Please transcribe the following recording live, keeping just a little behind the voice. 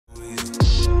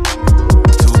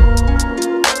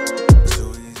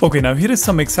Okay, now here is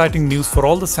some exciting news for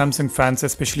all the Samsung fans,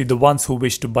 especially the ones who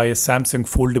wish to buy a Samsung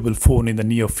foldable phone in the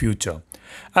near future.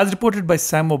 As reported by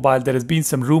Sam Mobile, there has been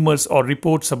some rumors or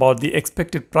reports about the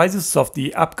expected prices of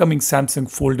the upcoming Samsung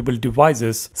foldable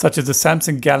devices, such as the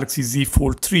Samsung Galaxy Z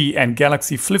Fold 3 and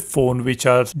Galaxy Flip phone, which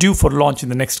are due for launch in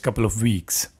the next couple of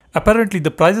weeks. Apparently, the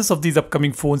prices of these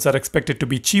upcoming phones are expected to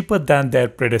be cheaper than their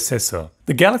predecessor.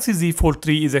 The Galaxy Z Fold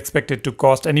 3 is expected to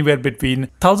cost anywhere between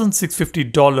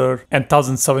 $1,650 and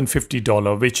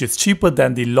 $1,750, which is cheaper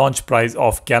than the launch price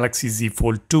of Galaxy Z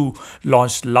Fold 2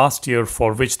 launched last year,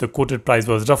 for which the quoted price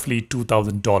was roughly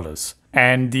 $2,000.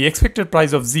 And the expected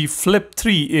price of Z Flip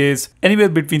 3 is anywhere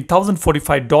between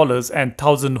 $1,045 and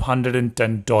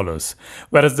 $1,110,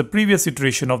 whereas the previous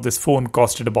iteration of this phone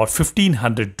costed about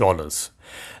 $1,500.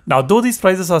 Now, though these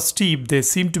prices are steep, they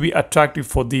seem to be attractive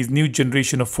for these new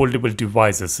generation of foldable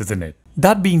devices, isn't it?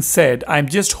 That being said, I'm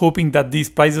just hoping that these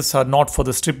prices are not for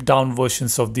the stripped down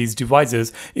versions of these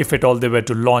devices, if at all they were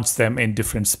to launch them in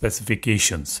different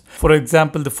specifications. For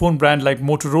example, the phone brand like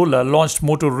Motorola launched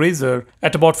Moto Razr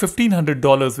at about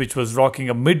 $1,500, which was rocking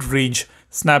a mid-range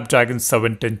Snapdragon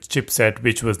 710 chipset,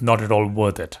 which was not at all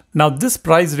worth it. Now, this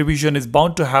price revision is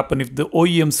bound to happen if the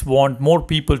OEMs want more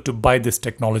people to buy this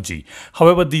technology.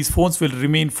 However, these phones will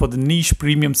remain for the niche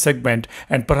premium segment,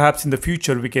 and perhaps in the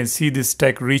future we can see this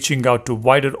tech reaching out to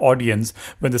wider audience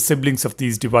when the siblings of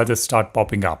these devices start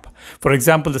popping up. For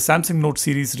example, the Samsung Note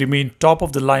series remained top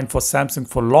of the line for Samsung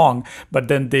for long, but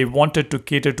then they wanted to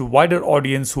cater to wider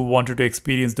audience who wanted to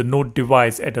experience the Note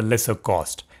device at a lesser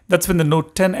cost. That's when the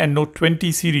Note 10 and Note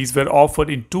 20 series were offered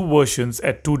in two versions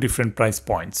at two different price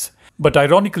points. But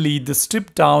ironically, the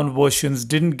stripped down versions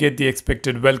didn't get the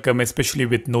expected welcome, especially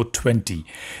with Note 20.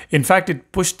 In fact,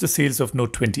 it pushed the sales of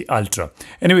Note 20 Ultra.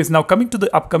 Anyways, now coming to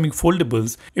the upcoming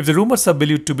foldables, if the rumors are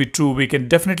believed to be true, we can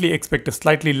definitely expect a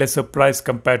slightly lesser price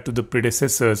compared to the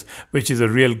predecessors, which is a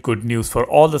real good news for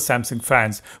all the Samsung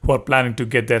fans who are planning to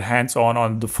get their hands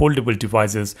on the foldable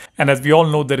devices. And as we all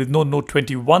know, there is no Note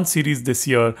 21 series this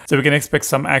year, so we can expect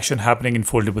some action happening in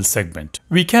foldable segment.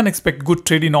 We can expect good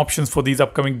trade-in options for these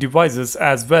upcoming devices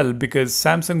as well, because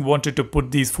Samsung wanted to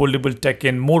put these foldable tech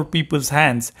in more people's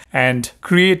hands and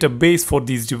create a base for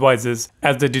these devices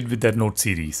as they did with their Note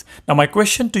series. Now, my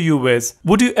question to you is,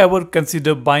 would you ever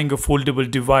consider buying a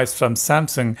foldable device from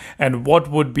Samsung, and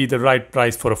what would be the right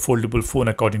price for a foldable phone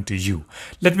according to you?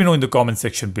 Let me know in the comment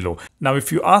section below. Now, if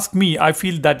you ask me, I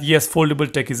feel that yes, foldable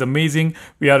tech is amazing.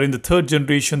 We are in the third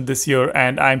generation this year,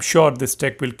 and I'm sure this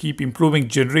tech will keep improving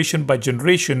generation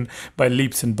by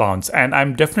leaps and bounds. And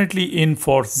I'm definitely in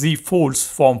for Z Fold's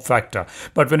form factor.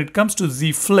 But when it comes to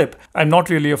Z Flip, I'm not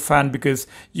really a fan, because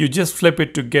you just flip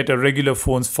it to get a regular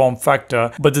phone's form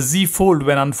factor. But the Z Fold,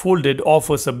 when unfolded,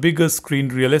 offers a bigger screen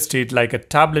real estate like a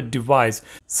tablet device.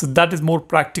 So that is more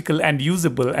practical and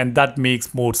usable, and that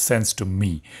makes more sense to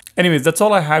me. Anyways, that's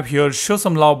all I have here. Show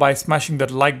some love by smashing that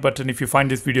like button if you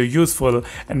find this video useful,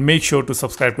 and make sure to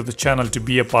subscribe to the channel to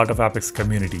be a part of Apex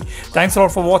community. Thanks a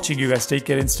lot for watching. You guys take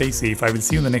care and stay safe. I will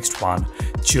see you in the next one.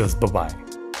 Cheers. Bye-bye.